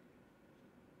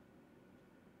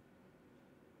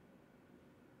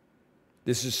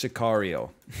 This is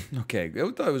Sicario. Okay,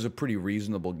 I thought it was a pretty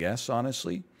reasonable guess,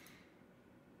 honestly.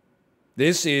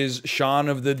 This is Shaun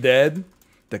of the Dead.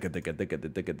 Is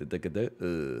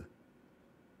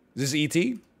this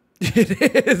E.T.?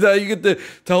 It is. You get to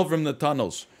tell from the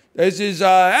tunnels. This is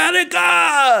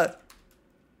Attica!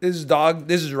 This is Dog.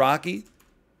 This is Rocky.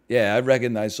 Yeah, I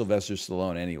recognize Sylvester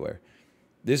Stallone anywhere.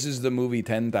 This is the movie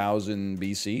 10,000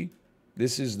 BC.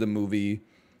 This is the movie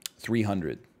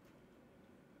 300.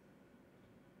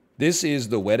 This is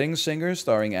The Wedding Singer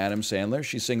starring Adam Sandler.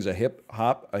 She sings a hip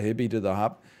hop, a hippie to the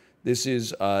hop. This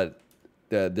is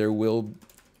There Will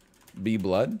Be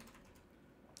Blood.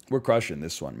 We're crushing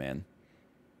this one, man.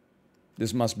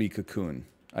 This must be Cocoon.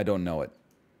 I don't know it.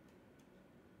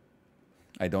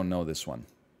 I don't know this one.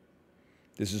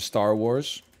 This is Star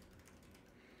Wars.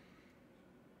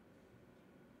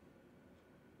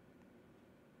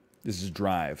 This is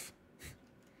Drive.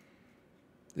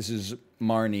 This is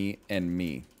Marnie and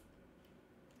Me.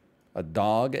 A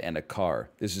dog and a car.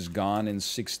 This is Gone in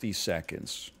 60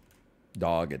 Seconds.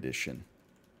 Dog edition.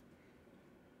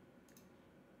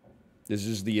 This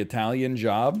is The Italian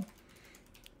Job,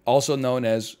 also known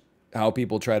as How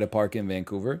People Try to Park in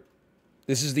Vancouver.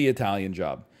 This is The Italian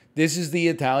Job. This is The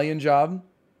Italian Job.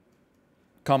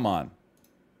 Come on.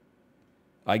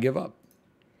 I give up.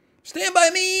 Stand By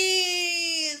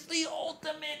Me is the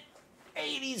ultimate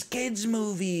 80s kids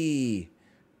movie.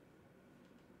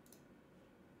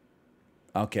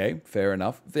 Okay, fair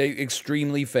enough.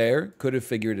 Extremely fair. Could have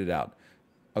figured it out.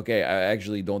 Okay, I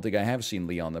actually don't think I have seen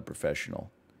Leon the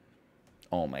Professional.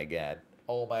 Oh my God.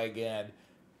 Oh my God.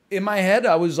 In my head,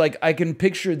 I was like, I can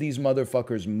picture these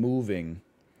motherfuckers moving.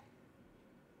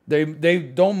 They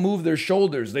don't move their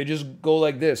shoulders. They just go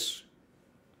like this.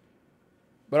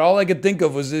 But all I could think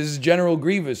of was this General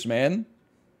Grievous, man.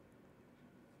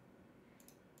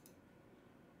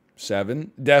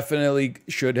 7. Definitely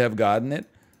should have gotten it.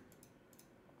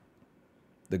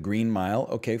 The Green Mile.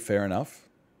 Okay, fair enough.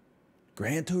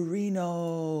 Gran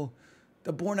Torino.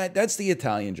 The Born Night. That's The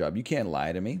Italian Job. You can't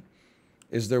lie to me.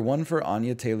 Is there one for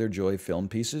Anya Taylor-Joy film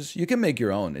pieces? You can make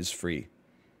your own. It's free.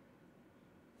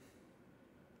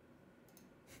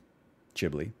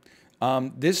 Ghibli.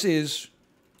 This is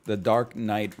The Dark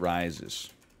Knight Rises.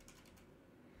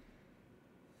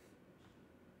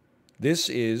 This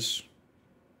is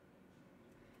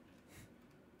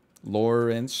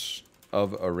Lawrence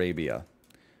of Arabia.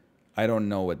 I don't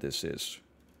know what this is.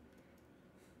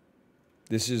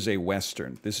 This is a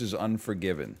Western. This is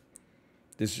Unforgiven.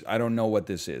 I don't know what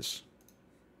this is.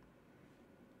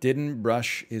 Didn't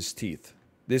brush his teeth.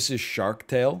 This is Shark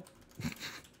Tale.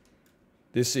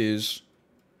 This is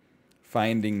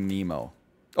Finding Nemo.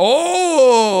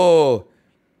 Oh!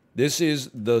 This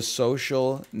is The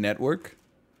Social Network.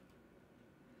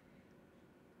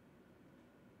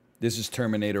 This is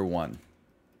Terminator 1.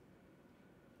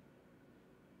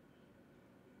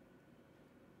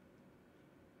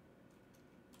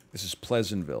 This is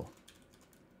Pleasantville.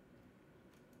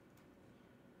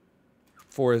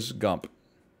 Forrest Gump.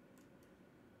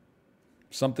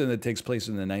 Something that takes place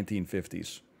in the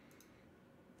 1950s.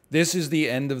 This is the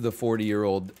end of the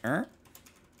 40-year-old.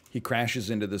 He crashes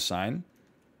into the sign.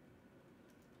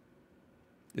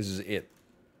 This is it.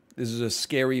 This is a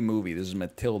scary movie. This is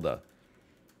Matilda.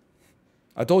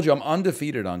 I told you I'm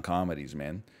undefeated on comedies,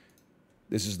 man.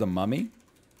 This is The Mummy.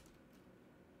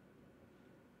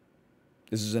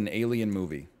 This is an alien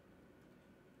movie.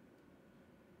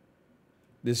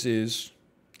 This is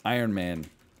Iron Man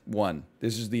 1.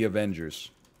 This is The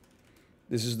Avengers.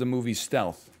 This is the movie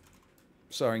Stealth,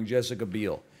 starring Jessica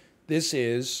Biel. This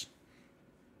is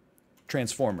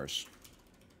Transformers.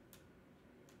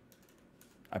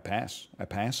 I pass. I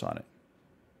pass on it.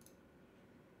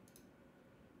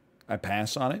 I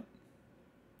pass on it.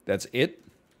 That's it.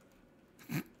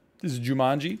 This is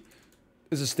Jumanji.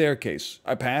 This is Staircase.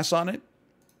 I pass on it.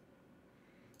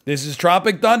 This is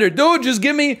Tropic Thunder. Dude, just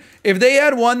give me... If they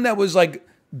had one that was like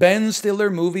Ben Stiller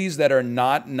movies that are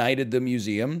not Night at the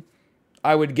Museum,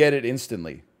 I would get it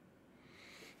instantly.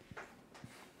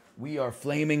 We are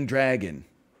Flaming Dragon.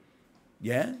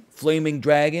 Yeah? Flaming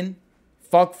Dragon?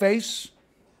 Fuckface?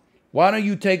 Why don't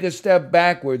you take a step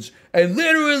backwards and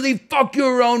literally fuck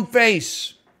your own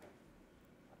face?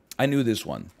 I knew this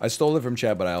one. I stole it from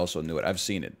chat, but I also knew it. I've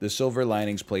seen it. The Silver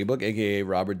Linings Playbook, a.k.a.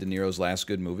 Robert De Niro's last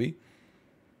good movie.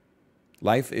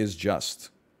 Life is Just.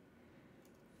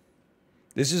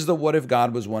 This is the What If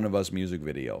God Was One of Us music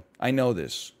video. I know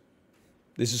this.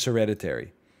 This is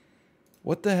Hereditary.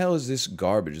 What the hell is this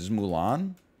garbage? Is this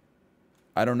Mulan?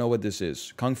 I don't know what this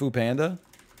is. Kung Fu Panda?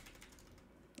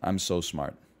 I'm so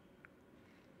smart.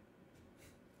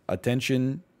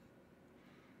 Attention.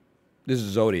 This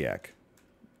is Zodiac.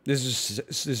 This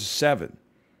is 7.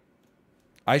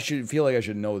 I should feel like I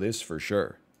should know this for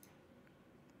sure.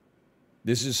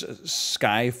 This is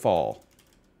Skyfall.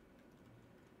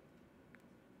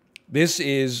 This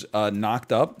is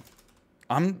Knocked Up.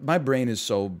 My brain is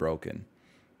so broken.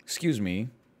 Excuse me.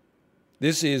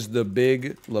 This is The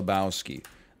Big Lebowski.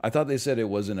 I thought they said it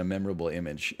wasn't a memorable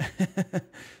image.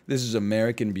 This is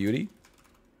American Beauty.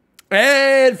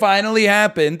 It finally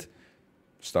happened.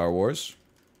 Star Wars.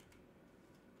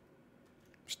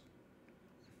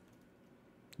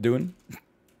 Dune.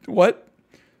 What?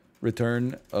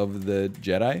 Return of the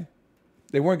Jedi.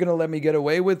 They weren't going to let me get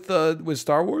away with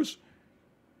Star Wars?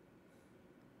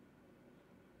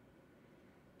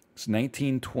 It's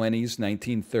 1920s,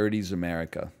 1930s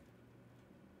America.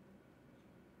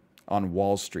 On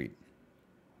Wall Street.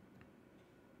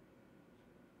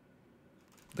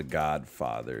 The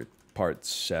Godfather, Part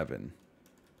 7.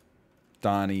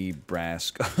 Donnie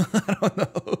Brasco.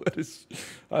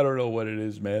 I don't know what it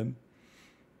is, man.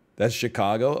 That's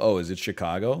Chicago? Oh, is it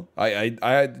Chicago?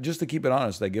 I just to keep it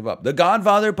honest, I give up. The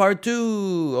Godfather Part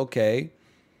 2. Okay.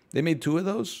 They made 2 of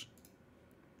those?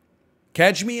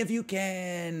 Catch Me If You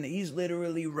Can. He's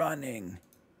literally running.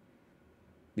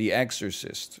 The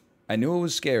Exorcist. I knew it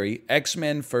was scary.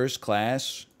 X-Men First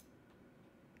Class.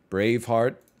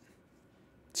 Braveheart.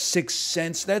 Sixth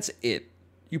Sense. That's it.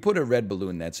 You put a red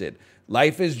balloon, that's it.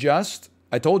 Life is Just.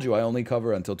 I told you I only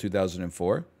cover until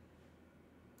 2004.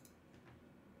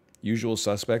 Usual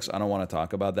Suspects. I don't want to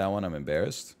talk about that one. I'm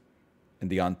embarrassed. And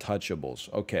The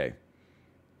Untouchables. Okay.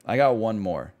 I got one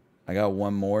more. I got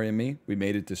one more in me. We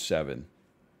made it to 7.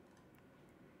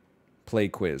 Play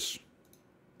quiz.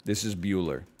 This is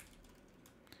Bueller.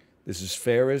 This is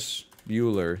Ferris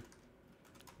Bueller.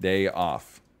 Day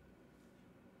Off.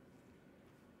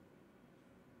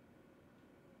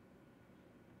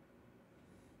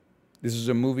 This is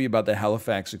a movie about the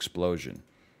Halifax explosion.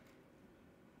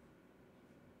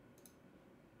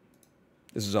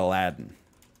 This is Aladdin.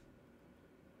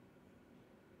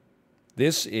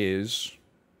 This is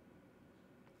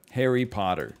Harry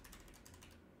Potter.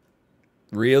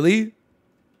 Really?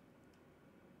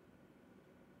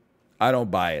 I don't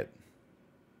buy it.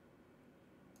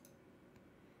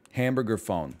 Hamburger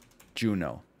Phone.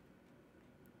 Juno.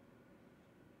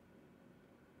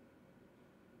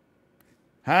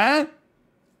 Huh?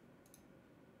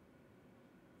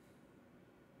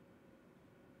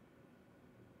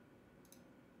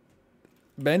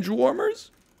 Bench warmers?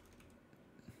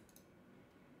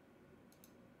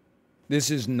 This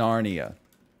is Narnia.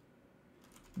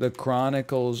 The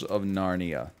Chronicles of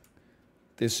Narnia.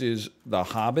 This is The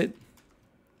Hobbit.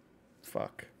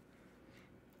 Fuck.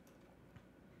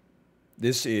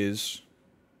 This is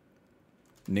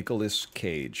Nicolas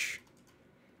Cage.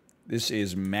 This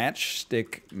is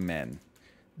Matchstick Men.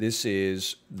 This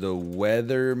is The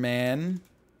Weatherman.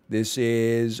 This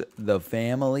is The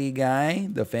Family Guy.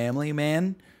 The Family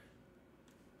Man.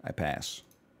 I pass.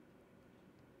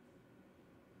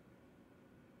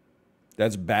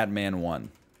 That's Batman 1.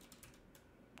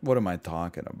 What am I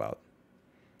talking about?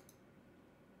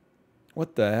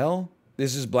 What the hell?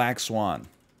 This is Black Swan.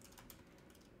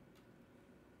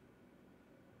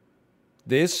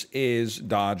 This is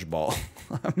Dodgeball.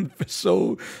 I'm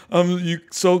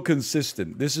so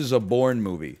consistent. This is a Bourne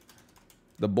movie.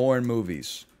 The Bourne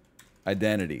movies.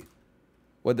 Identity.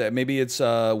 What that? Maybe it's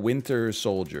Winter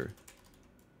Soldier.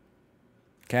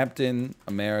 Captain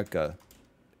America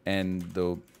and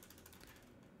the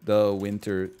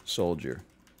Winter Soldier.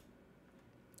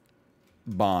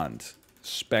 Bond.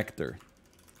 Spectre.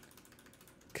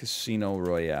 Casino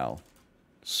Royale.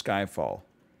 Skyfall.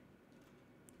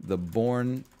 The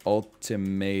Bourne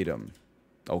Ultimatum.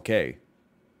 Okay.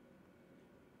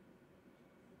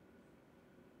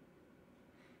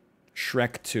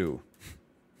 Shrek 2.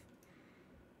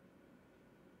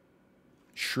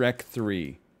 Shrek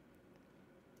 3.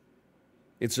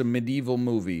 It's a medieval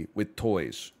movie with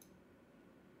toys.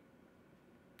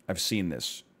 I've seen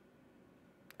this.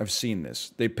 I've seen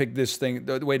this. They picked this thing.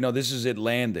 Wait, no, this is it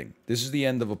landing. This is the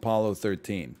end of Apollo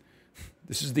 13.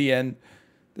 This is the end.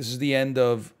 This is the end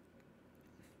of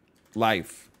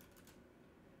life.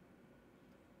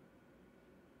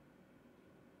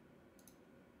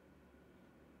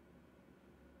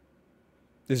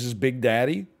 This is Big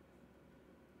Daddy.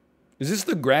 Is this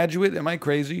The Graduate? Am I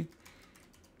crazy?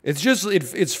 It's just,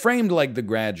 it's framed like The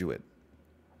Graduate.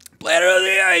 Planet of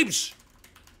the Apes!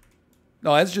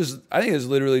 No, that's just, I think it's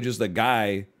literally just a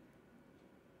guy.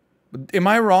 Am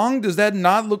I wrong? Does that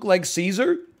not look like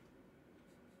Caesar?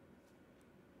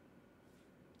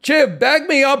 Chip, back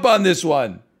me up on this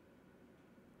one.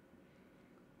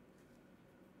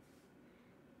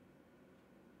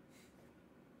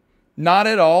 Not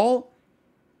at all?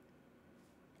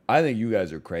 I think you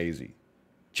guys are crazy.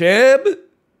 Chib?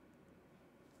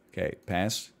 Okay,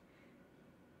 pass.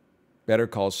 Better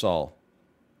Call Saul.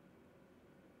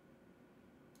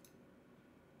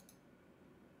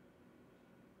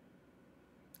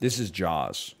 This is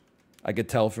Jaws. I could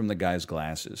tell from the guy's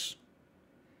glasses.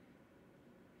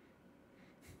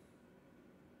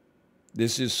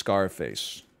 This is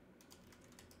Scarface.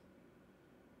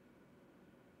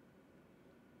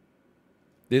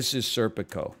 This is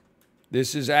Serpico.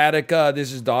 This is Attica.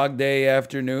 This is Dog Day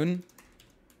Afternoon.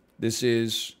 This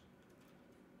is...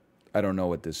 I don't know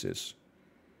what this is.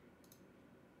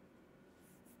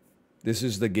 This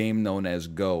is the game known as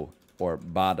Go, or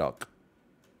Badok.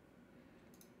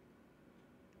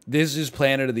 This is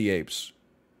Planet of the Apes.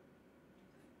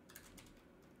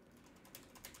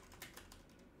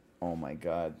 Oh my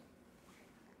God.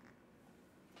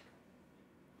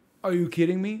 Are you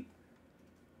kidding me?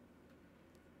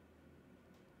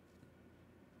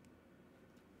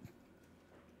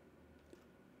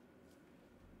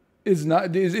 Is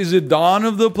it Dawn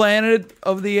of the Planet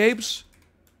of the Apes?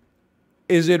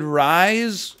 Is it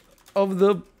Rise of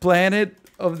the Planet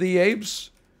of the Apes?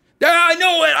 Ah, I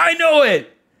know it! I know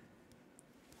it!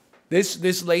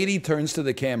 This lady turns to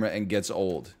the camera and gets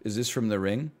old. Is this from The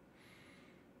Ring?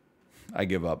 I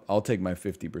give up. I'll take my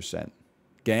 50%.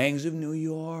 Gangs of New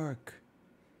York.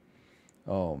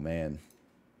 Oh man.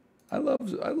 I love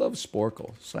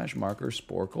Sporcle. /marker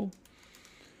Sporcle.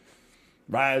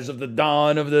 Rise of the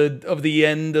dawn of the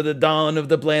end of the dawn of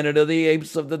the Planet of the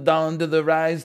Apes, of the dawn to the rise